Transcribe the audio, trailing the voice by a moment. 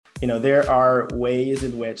there are ways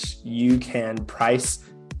in which you can price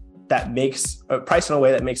in a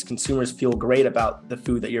way that makes consumers feel great about the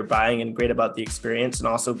food that you're buying and great about the experience, and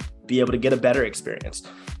also be able to get a better experience.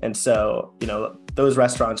 And so, those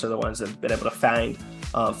restaurants are the ones that have been able to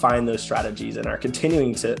find those strategies and are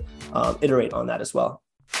continuing to iterate on that as well.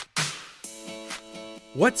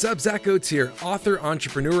 What's up, Zach Oates here, author,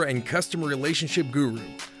 entrepreneur, and customer relationship guru.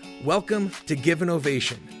 Welcome to Give an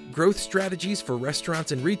Ovation, growth strategies for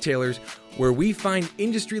restaurants and retailers, where we find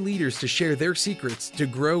industry leaders to share their secrets to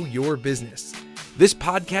grow your business. This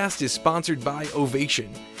podcast is sponsored by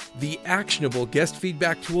Ovation, the actionable guest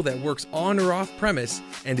feedback tool that works on or off premise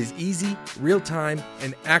and is easy, real-time,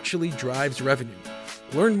 and actually drives revenue.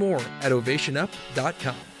 Learn more at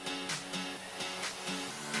ovationup.com.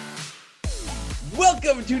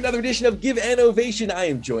 Welcome to another edition of Give an Ovation. I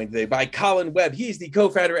am joined today by Colin Webb. He is the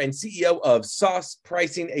co-founder and CEO of Sauce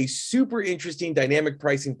Pricing, a super interesting dynamic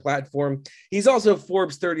pricing platform. He's also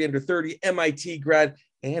Forbes 30 Under 30, MIT grad,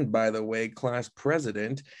 and by the way, class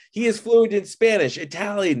president. He is fluent in Spanish,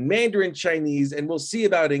 Italian, Mandarin, Chinese, and we'll see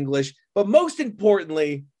about English. But most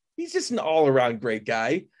importantly, he's just an all-around great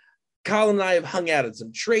guy. Colin and I have hung out at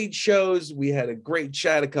some trade shows. We had a great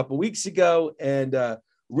chat a couple weeks ago, and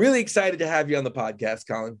really excited to have you on the podcast,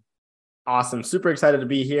 Colin. Awesome. Super excited to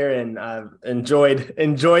be here, and I've enjoyed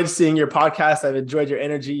seeing your podcast. I've enjoyed your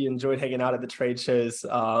energy, enjoyed hanging out at the trade shows.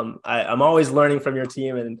 I'm always learning from your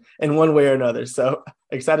team in one way or another. So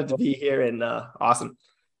excited to be here, and awesome.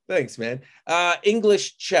 Thanks, man.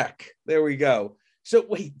 English check. There we go. So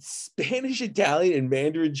wait, Spanish, Italian, and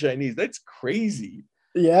Mandarin Chinese. That's crazy.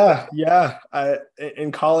 Yeah.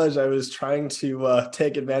 In college, I was trying to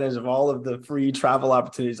take advantage of all of the free travel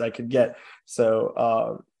opportunities I could get.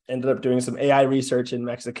 So ended up doing some AI research in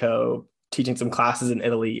Mexico, teaching some classes in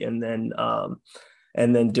Italy, and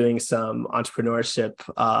then doing some entrepreneurship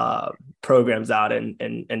programs out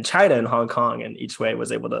in China and Hong Kong. And each way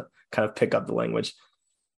was able to kind of pick up the language.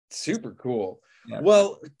 Super cool. Yeah.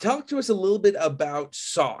 Well, talk to us a little bit about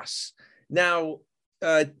Sauce. Now,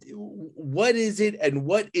 what is it and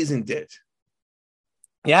what isn't it?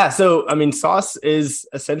 Yeah. So, Sauce is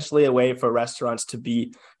essentially a way for restaurants to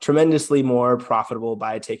be tremendously more profitable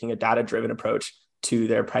by taking a data-driven approach to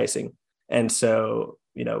their pricing. And so,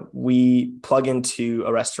 we plug into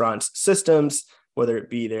a restaurant's systems, whether it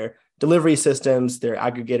be their delivery systems, their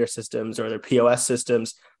aggregator systems, or their POS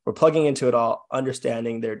systems. We're plugging into it all,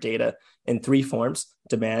 understanding their data in three forms: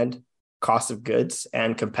 demand, cost of goods,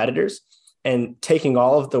 and competitors, and taking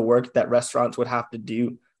all of the work that restaurants would have to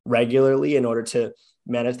do regularly in order to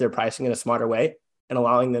manage their pricing in a smarter way, and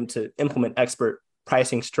allowing them to implement expert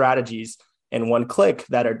pricing strategies in one click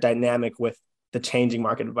that are dynamic with the changing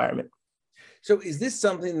market environment. So is this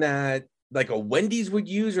something that like a Wendy's would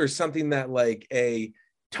use, or something that like a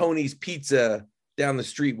Tony's Pizza down the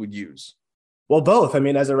street would use? Well, both.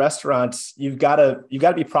 As a restaurant, you've got to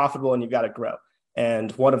be profitable and you've got to grow. And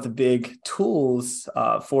one of the big tools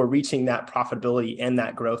for reaching that profitability and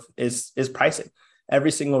that growth is pricing.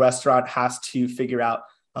 Every single restaurant has to figure out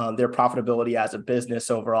their profitability as a business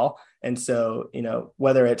overall. And so,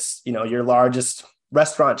 whether it's, your largest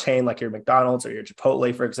restaurant chain like your McDonald's or your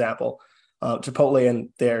Chipotle, for example, Chipotle in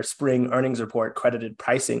their spring earnings report credited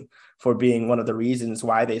pricing for being one of the reasons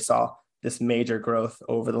why they saw this major growth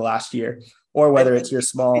over the last year, or whether it's your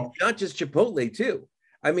small. It's not just Chipotle too.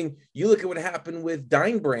 You look at what happened with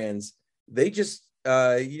Dine Brands. They just,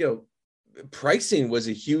 pricing was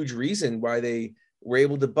a huge reason why they were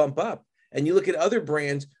able to bump up. And you look at other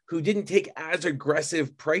brands who didn't take as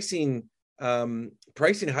aggressive pricing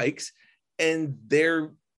hikes, and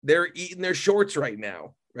they're eating their shorts right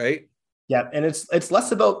now, right? Yeah, and it's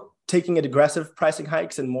less about taking aggressive pricing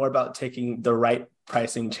hikes and more about taking the right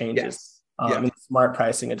pricing changes. Yes. Smart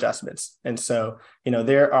pricing adjustments. And so,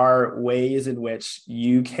 there are ways in which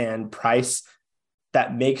you can price in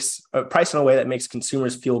a way that makes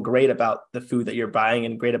consumers feel great about the food that you're buying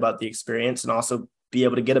and great about the experience, and also be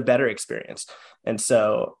able to get a better experience. And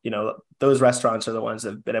so, those restaurants are the ones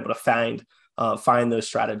that have been able to find those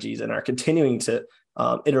strategies and are continuing to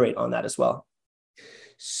iterate on that as well.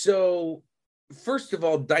 So first of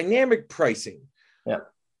all, dynamic pricing. Yeah.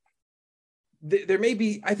 There may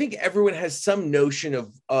be, I think everyone has some notion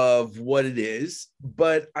of what it is,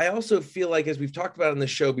 but I also feel like, as we've talked about on the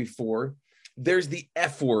show before, there's the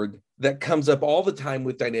F word that comes up all the time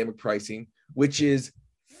with dynamic pricing, which is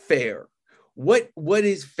fair. What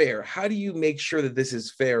is fair? How do you make sure that this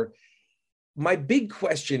is fair? My big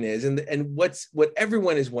question is, and what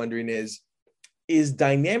everyone is wondering is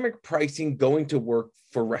dynamic pricing going to work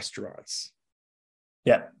for restaurants?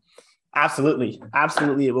 Yeah. Absolutely.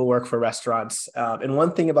 Absolutely. It will work for restaurants. And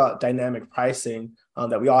one thing about dynamic pricing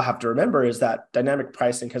that we all have to remember is that dynamic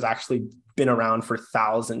pricing has actually been around for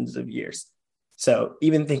thousands of years. So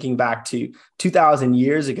even thinking back to 2000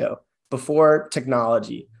 years ago, before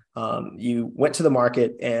technology, you went to the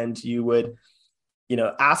market and you would,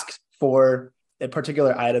 ask for a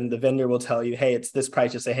particular item. The vendor will tell you, hey, it's this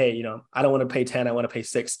price. You say, hey, I don't want to pay 10, I want to pay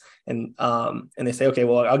 6. And they say, okay,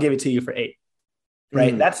 well, I'll give it to you for 8.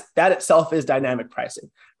 Right. That itself is dynamic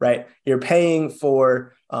pricing, right? You're paying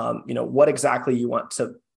for, what exactly you want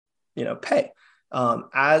to, pay.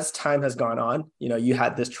 As time has gone on, you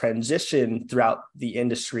had this transition throughout the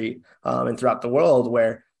industry and throughout the world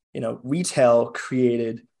where, retail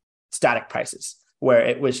created static prices, where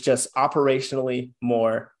it was just operationally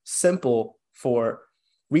more simple for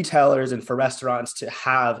retailers and for restaurants to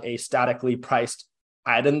have a statically priced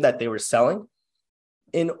item that they were selling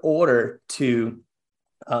in order to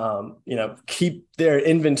keep their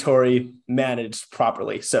inventory managed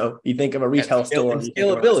properly. So you think of a retail store. And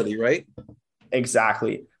scalability, right?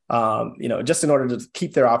 Exactly. Just in order to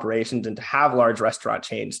keep their operations and to have large restaurant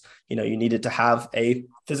chains, you needed to have a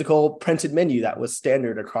physical printed menu that was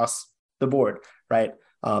standard across the board, right?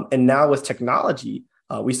 And now with technology,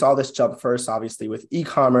 we saw this jump first, obviously, with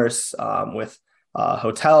e-commerce, with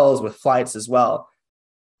hotels, with flights as well.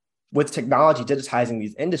 With technology digitizing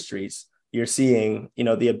these industries, you're seeing,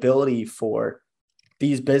 the ability for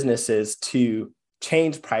these businesses to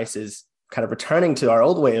change prices, kind of returning to our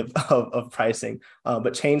old way of pricing,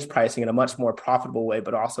 but change pricing in a much more profitable way,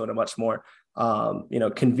 but also in a much more,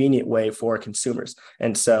 convenient way for consumers.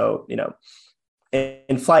 And so,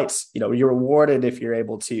 in flights, you're rewarded if you're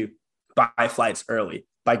able to buy flights early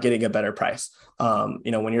by getting a better price.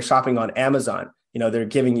 When you're shopping on Amazon, they're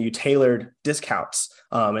giving you tailored discounts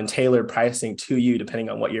and tailored pricing to you depending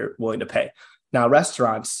on what you're willing to pay. Now,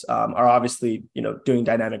 restaurants are obviously, doing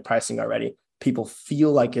dynamic pricing already. People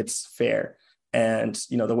feel like it's fair. And,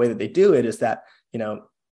 the way that they do it is that,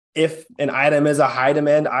 if an item is a high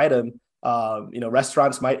demand item,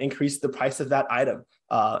 restaurants might increase the price of that item.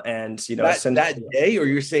 That day, or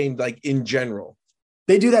you're saying like in general?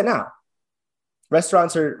 They do that now.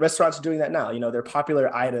 Restaurants are doing that now. They're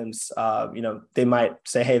popular items. They might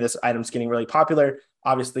say, hey, this item's getting really popular.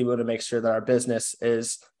 Obviously, we want to make sure that our business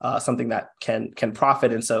is something that can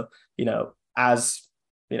profit. And so, as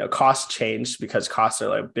costs change, because costs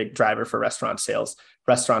are a big driver for restaurant sales,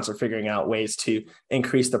 restaurants are figuring out ways to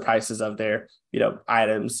increase the prices of their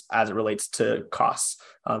items as it relates to costs.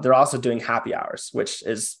 They're also doing happy hours, which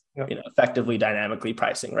is effectively dynamically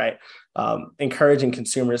pricing, right? Encouraging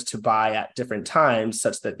consumers to buy at different times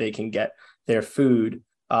such that they can get their food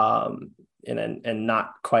and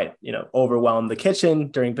not quite overwhelm the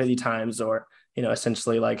kitchen during busy times, or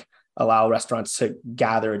essentially like allow restaurants to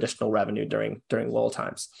gather additional revenue during lull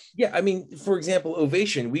times. Yeah, I mean, for example,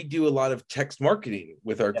 Ovation, we do a lot of text marketing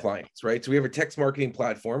with our clients, right? So we have a text marketing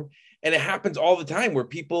platform, and it happens all the time where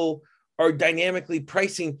people are dynamically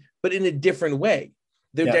pricing, but in a different way.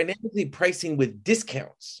 They're dynamically pricing with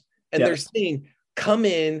discounts, and they're saying, come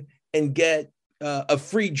in and get a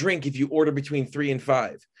free drink if you order between 3 and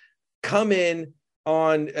 5. Come in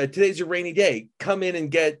on today's a rainy day. Come in and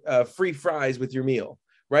get free fries with your meal,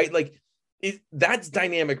 right? Like that's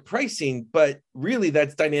dynamic pricing, but really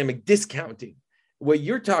that's dynamic discounting. What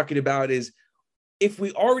you're talking about is if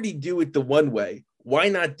we already do it the one way, why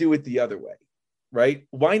not do it the other way, right?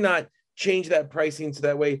 Why not change that pricing so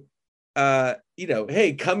that way,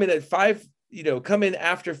 hey, come in at 5, come in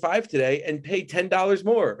after 5 today and pay $10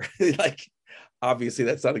 more. Like, obviously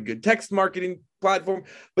that's not a good text marketing platform,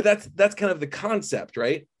 but that's kind of the concept,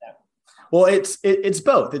 right? Well, it's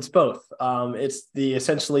both. It's both. It's the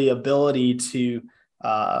essentially ability to,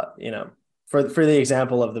 for the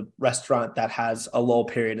example of the restaurant that has a lull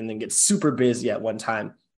period and then gets super busy at one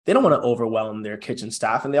time, they don't want to overwhelm their kitchen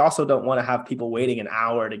staff, and they also don't want to have people waiting an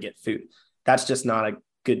hour to get food. That's just not a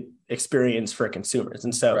good experience for consumers.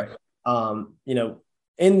 And so,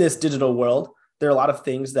 in this digital world, there are a lot of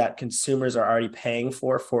things that consumers are already paying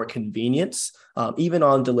for convenience, even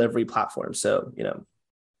on delivery platforms. So,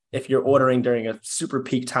 if you're ordering during a super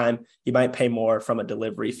peak time, you might pay more from a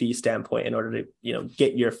delivery fee standpoint in order to,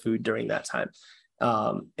 get your food during that time.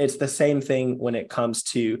 It's the same thing when it comes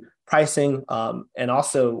to pricing, and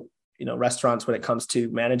also, restaurants, when it comes to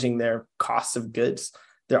managing their costs of goods.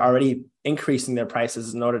 They're already increasing their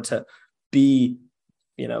prices in order to be,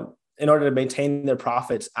 in order to maintain their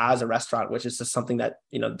profits as a restaurant, which is just something that,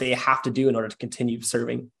 they have to do in order to continue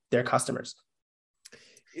serving their customers.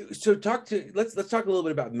 So let's talk a little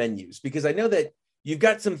bit about menus, because I know that you've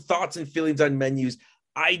got some thoughts and feelings on menus.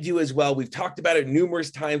 I do as well. We've talked about it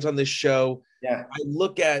numerous times on this show. Yeah. I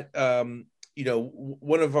look at,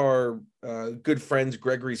 one of our good friends,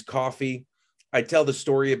 Gregory's Coffee. I tell the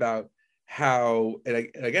story about how, and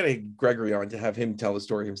I got to get Gregory on to have him tell the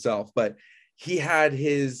story himself, but he had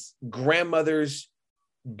his grandmother's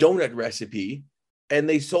donut recipe and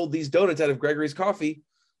they sold these donuts out of Gregory's Coffee.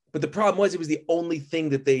 But the problem was it was the only thing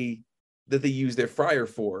that they used their fryer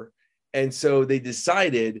for. And so they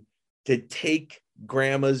decided to take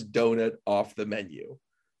grandma's donut off the menu,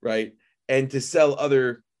 right? And to sell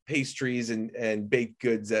other pastries and baked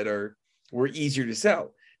goods that were easier to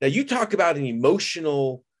sell. Now you talk about an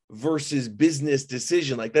emotional versus business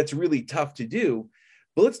decision, like that's really tough to do.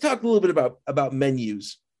 But let's talk a little bit about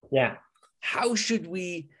menus. Yeah. How should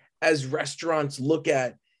we as restaurants look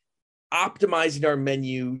at optimizing our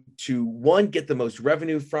menu to, one, get the most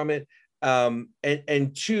revenue from it,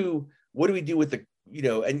 and two, what do we do with the,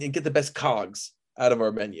 and get the best COGS out of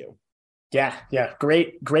our menu? Yeah.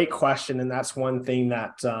 Great question. And that's one thing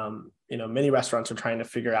that, many restaurants are trying to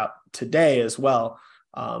figure out today as well.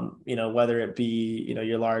 Whether it be,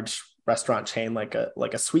 your large restaurant chain, like a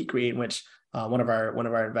Sweetgreen, which one of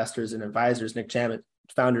our investors and advisors, Nick Jamet,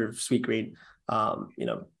 founder of Sweetgreen,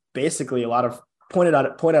 basically pointed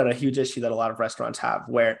out a huge issue that a lot of restaurants have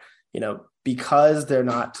where, because they're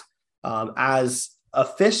not as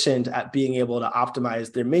efficient at being able to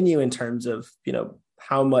optimize their menu in terms of,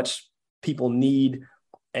 how much people need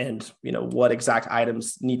and, what exact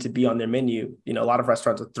items need to be on their menu. A lot of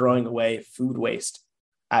restaurants are throwing away food waste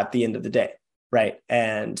at the end of the day. Right.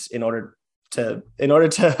 And in order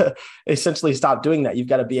to essentially stop doing that, you've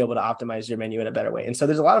got to be able to optimize your menu in a better way. And so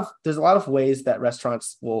there's a lot of ways that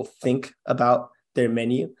restaurants will think about their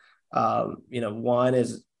menu. One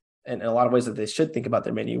is, and a lot of ways that they should think about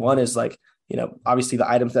their menu. One is like, obviously the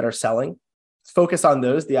items that are selling, focus on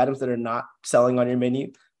those. The items that are not selling on your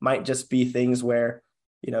menu might just be things where,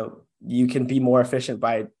 you can be more efficient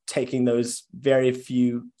by taking those very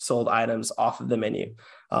few sold items off of the menu.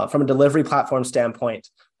 From a delivery platform standpoint,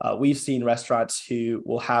 we've seen restaurants who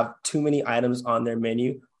will have too many items on their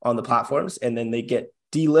menu on the platforms, and then they get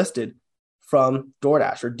delisted from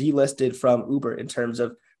DoorDash or delisted from Uber in terms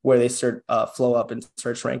of where they flow up in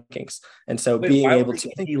search rankings. And so being able to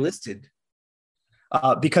delisted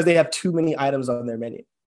because they have too many items on their menu.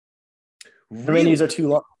 Really? The menus are too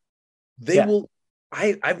long. Will.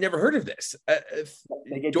 I've never heard of this.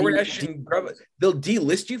 DoorDash and Grub, they'll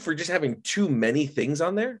delist you for just having too many things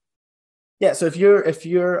on there. Yeah. So if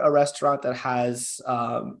you're a restaurant that has,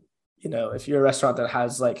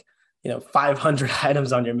 like, 500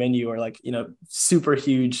 items on your menu, or like, super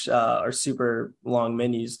huge or super long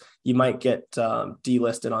menus, you might get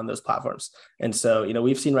delisted on those platforms. And so,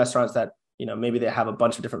 we've seen restaurants that, maybe they have a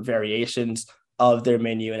bunch of different variations of their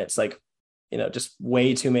menu, and it's like, just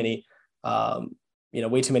way too many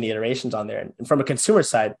iterations on there. And from a consumer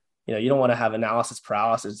side, you don't want to have analysis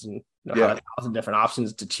paralysis and have 1,000 different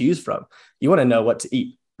options to choose from. You want to know what to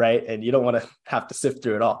eat, right? And you don't want to have to sift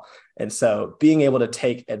through it all. And so being able to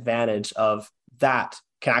take advantage of that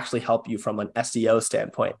can actually help you from an SEO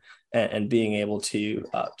standpoint and being able to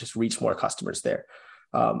just reach more customers there.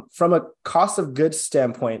 From a cost of goods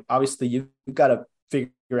standpoint, obviously you've got to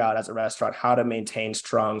figure out as a restaurant how to maintain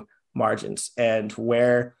strong margins, and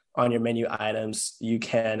where on your menu items you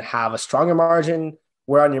can have a stronger margin,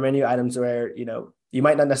 where on your menu items where, you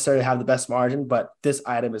might not necessarily have the best margin, but this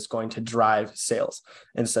item is going to drive sales.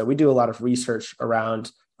 And so we do a lot of research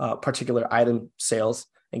around particular item sales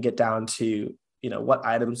and get down to, what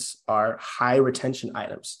items are high retention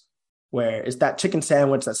items, where it's that chicken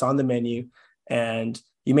sandwich that's on the menu and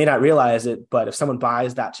you may not realize it, but if someone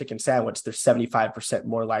buys that chicken sandwich, they're 75%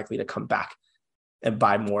 more likely to come back and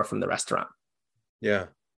buy more from the restaurant. Yeah.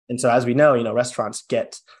 And so, as we know, restaurants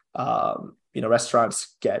get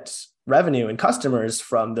revenue and customers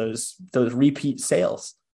from those repeat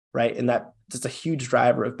sales, right? And that's a huge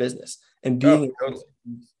driver of business. And being able to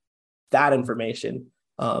use that information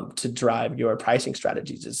to drive your pricing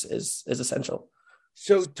strategies is essential.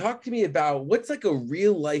 So, talk to me about what's like a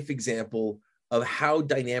real life example of how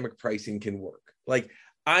dynamic pricing can work. Like,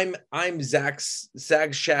 I'm Zach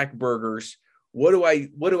Shack Burgers. What do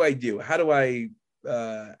I do? How do I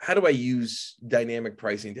use dynamic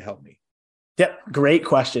pricing to help me? Yep. Great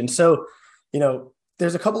question. So,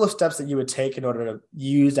 there's a couple of steps that you would take in order to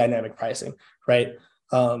use dynamic pricing, right?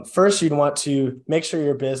 First, you'd want to make sure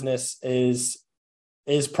your business is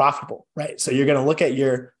profitable, right? So you're going to look at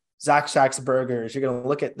your Zach Shack's Burgers, you're going to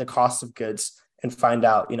look at the cost of goods and find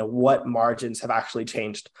out, what margins have actually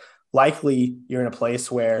changed. Likely you're in a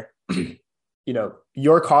place where,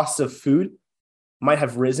 your costs of food might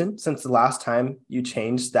have risen since the last time you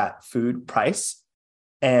changed that food price,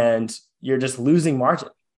 and you're just losing margin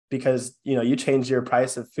because, you changed your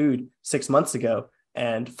price of food 6 months ago,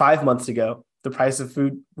 and 5 months ago, the price of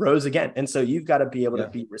food rose again. And so you've got to be able to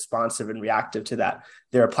be responsive and reactive to that.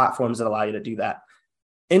 There are platforms that allow you to do that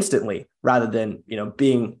instantly rather than,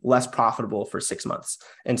 being less profitable for 6 months.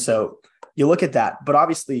 And so you look at that, but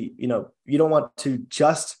obviously, you don't want to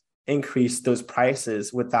just increase those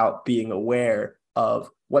prices without being aware of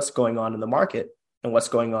what's going on in the market and what's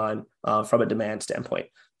going on from a demand standpoint.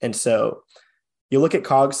 And so you look at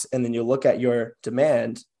COGS and then you look at your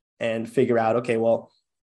demand and figure out, okay, well,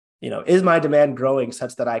 is my demand growing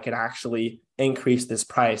such that I can actually increase this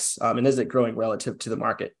price? And is it growing relative to the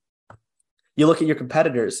market? You look at your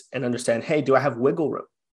competitors and understand, hey, do I have wiggle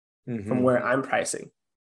room from where I'm pricing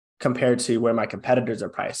compared to where my competitors are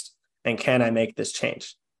priced? And can I make this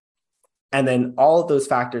change? And then all of those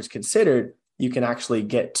factors considered, you can actually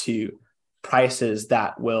get to prices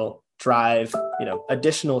that will drive,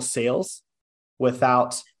 additional sales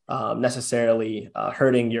without necessarily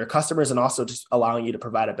hurting your customers, and also just allowing you to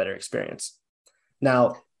provide a better experience.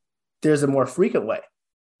 Now, there's a more frequent way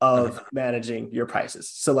of managing your prices.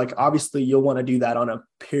 So obviously you'll want to do that on a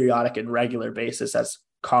periodic and regular basis as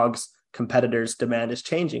COGS, competitors, demand is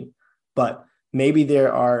changing. But maybe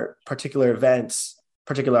there are particular events,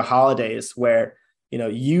 particular holidays where,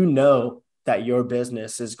 that your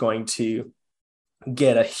business is going to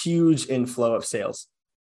get a huge inflow of sales.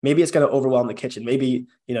 Maybe it's going to overwhelm the kitchen. Maybe,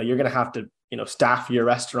 you're going to have to, staff your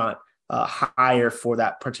restaurant higher for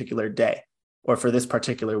that particular day or for this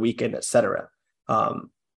particular weekend, et cetera.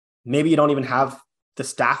 Maybe you don't even have the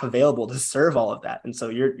staff available to serve all of that. And so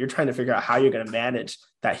you're trying to figure out how you're going to manage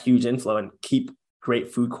that huge inflow and keep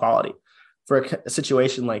great food quality. For a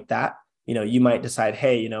situation like that, you might decide,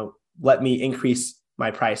 hey, let me increase my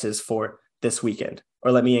prices for this weekend,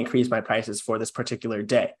 or let me increase my prices for this particular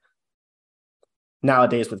day.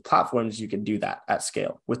 Nowadays with platforms, you can do that at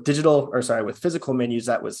scale. With physical menus,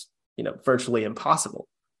 that was, virtually impossible.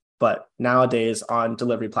 But nowadays on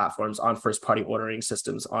delivery platforms, on first-party ordering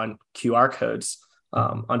systems, on QR codes,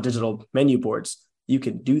 on digital menu boards, you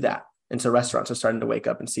can do that. And so restaurants are starting to wake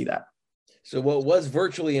up and see that. So what was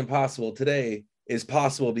virtually impossible today is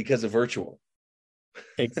possible because of virtual.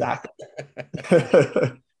 Exactly.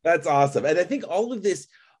 That's awesome. And I think all of this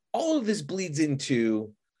bleeds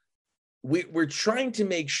into, we're trying to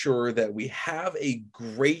make sure that we have a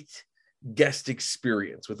great guest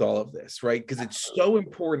experience with all of this, right? Because it's so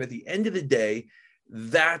important. At the end of the day,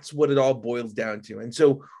 that's what it all boils down to. And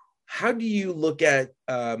so how do you look at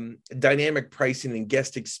dynamic pricing and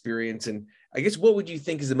guest experience? And I guess what would you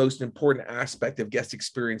think is the most important aspect of guest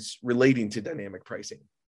experience relating to dynamic pricing?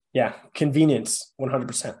 Yeah, convenience,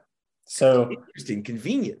 100%. So interesting,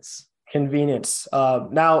 convenience.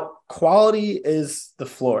 Now, quality is the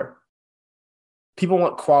floor. People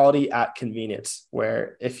want quality at convenience,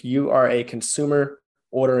 where if you are a consumer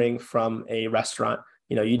ordering from a restaurant,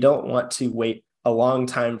 you don't want to wait a long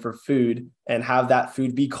time for food and have that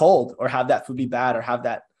food be cold, or have that food be bad, or have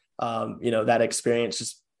that, that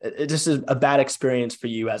experience it just is a bad experience for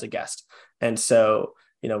you as a guest. And so,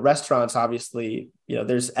 restaurants, obviously,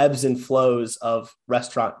 there's ebbs and flows of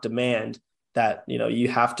restaurant demand that, you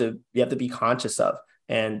have to be conscious of.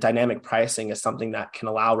 And dynamic pricing is something that can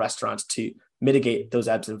allow restaurants to mitigate those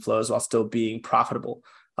ebbs and flows while still being profitable,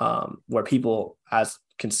 where people as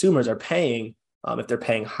consumers are paying, if they're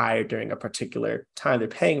paying higher during a particular time, they're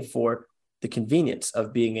paying for the convenience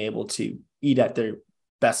of being able to eat at their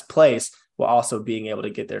best place while also being able to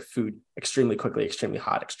get their food extremely quickly, extremely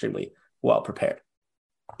hot, extremely well prepared.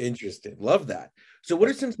 Interesting. Love that. So what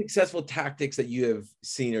are some successful tactics that you have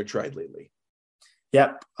seen or tried lately?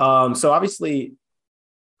 Yep. So obviously,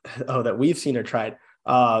 that we've seen or tried.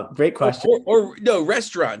 Great question. Or no,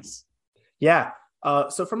 restaurants. Yeah.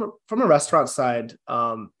 So from a restaurant side,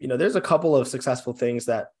 there's a couple of successful things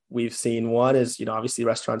that we've seen. One is, obviously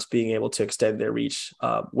restaurants being able to extend their reach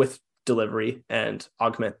with delivery and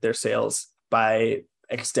augment their sales by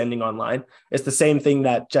extending online. It's the same thing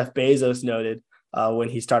that Jeff Bezos noted when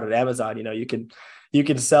he started Amazon. You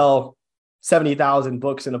can sell 70,000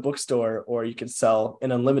 books in a bookstore, or you can sell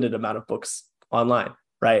an unlimited amount of books online.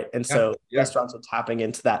 Right. And so restaurants are tapping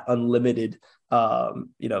into that unlimited,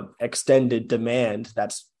 extended demand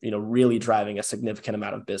that's, really driving a significant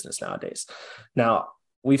amount of business nowadays. Now,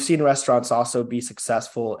 we've seen restaurants also be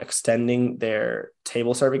successful extending their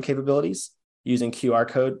table serving capabilities using QR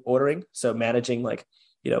code ordering. So managing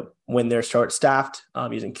when they're short staffed,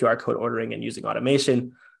 using QR code ordering and using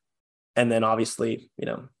automation. And then obviously,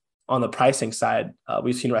 on the pricing side,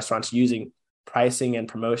 we've seen restaurants using pricing and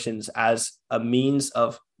promotions as a means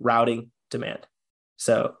of routing demand.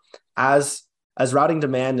 So as routing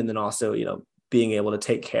demand, and then also, being able to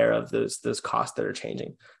take care of those costs that are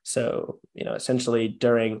changing. So, essentially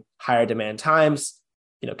during higher demand times,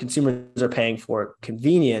 consumers are paying for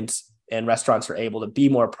convenience, and restaurants are able to be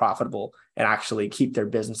more profitable and actually keep their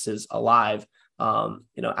businesses alive.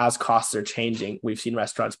 As costs are changing, we've seen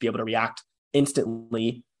restaurants be able to react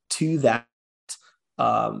instantly to that,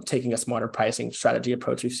 taking a smarter pricing strategy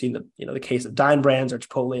approach. We've seen the case of Dine Brands or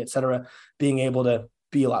Chipotle, et cetera, being able to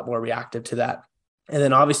be a lot more reactive to that. And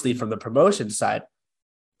then obviously from the promotion side,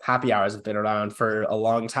 happy hours have been around for a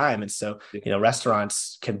long time. And so,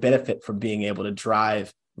 restaurants can benefit from being able to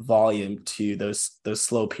drive volume to those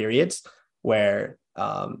slow periods where,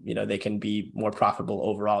 they can be more profitable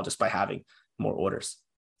overall just by having more orders.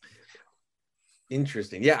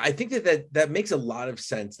 Interesting. Yeah, I think that makes a lot of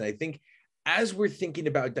sense. And I think as we're thinking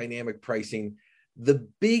about dynamic pricing, the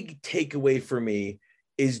big takeaway for me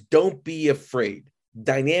is don't be afraid.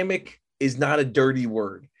 Dynamic is not a dirty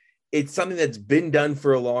word. It's something that's been done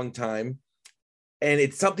for a long time. And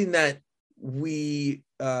it's something that we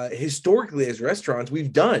historically as restaurants,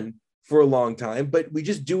 we've done for a long time, but we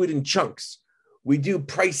just do it in chunks. We do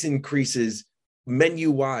price increases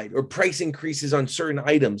menu wide, or price increases on certain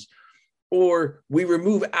items, or we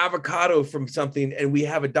remove avocado from something and we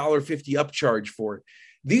have $1.50 upcharge for it.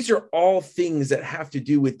 These are all things that have to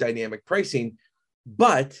do with dynamic pricing.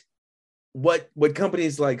 But what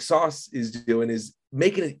companies like Sauce is doing is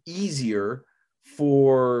making it easier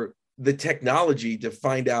for the technology to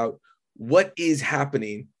find out what is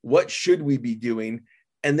happening, what should we be doing,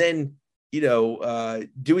 and then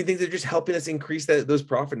doing things that are just helping us increase those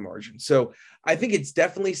profit margins. So I think it's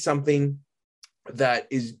definitely something that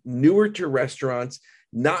is newer to restaurants,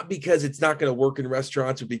 not because it's not going to work in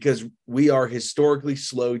restaurants, but because we are historically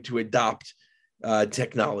slow to adopt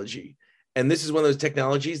technology. And this is one of those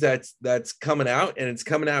technologies that's coming out, and it's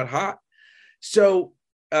coming out hot. So,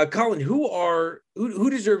 Colin, who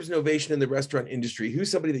deserves innovation in the restaurant industry? Who's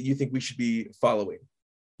somebody that you think we should be following?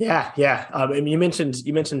 Yeah. You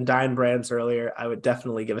mentioned Dine Brands earlier. I would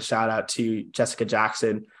definitely give a shout out to Jessica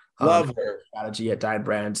Jackson. Love her strategy at Dine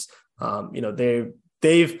Brands.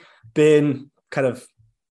 They've been kind of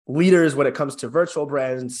leaders when it comes to virtual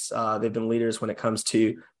brands. They've been leaders when it comes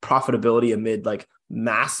to profitability amid like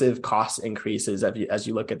massive cost increases as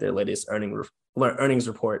you look at their latest earnings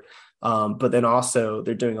report. But then also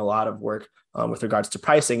they're doing a lot of work with regards to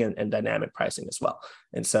pricing and dynamic pricing as well.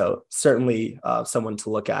 And so certainly someone to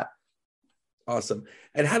look at. Awesome.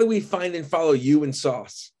 And how do we find and follow you and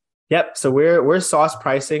Sauce? Yep. So we're Sauce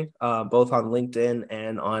Pricing, both on LinkedIn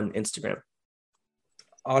and on Instagram.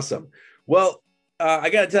 Awesome. Well, I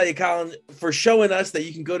got to tell you, Colin, for showing us that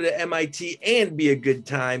you can go to MIT and be a good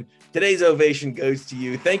time. Today's ovation goes to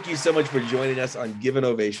you. Thank you so much for joining us on Give an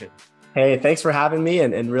Ovation. Hey, thanks for having me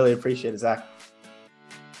and really appreciate it, Zach.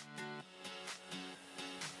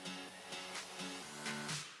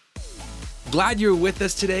 Glad you're with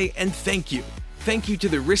us today, and thank you. Thank you to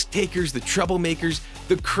the risk takers, the troublemakers,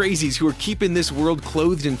 the crazies who are keeping this world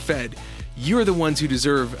clothed and fed. You're the ones who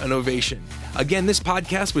deserve an ovation. Again, this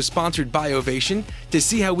podcast was sponsored by Ovation. To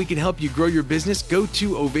see how we can help you grow your business, go to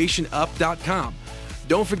ovationup.com.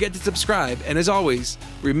 Don't forget to subscribe, and as always,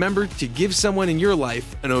 remember to give someone in your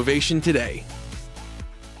life an ovation today.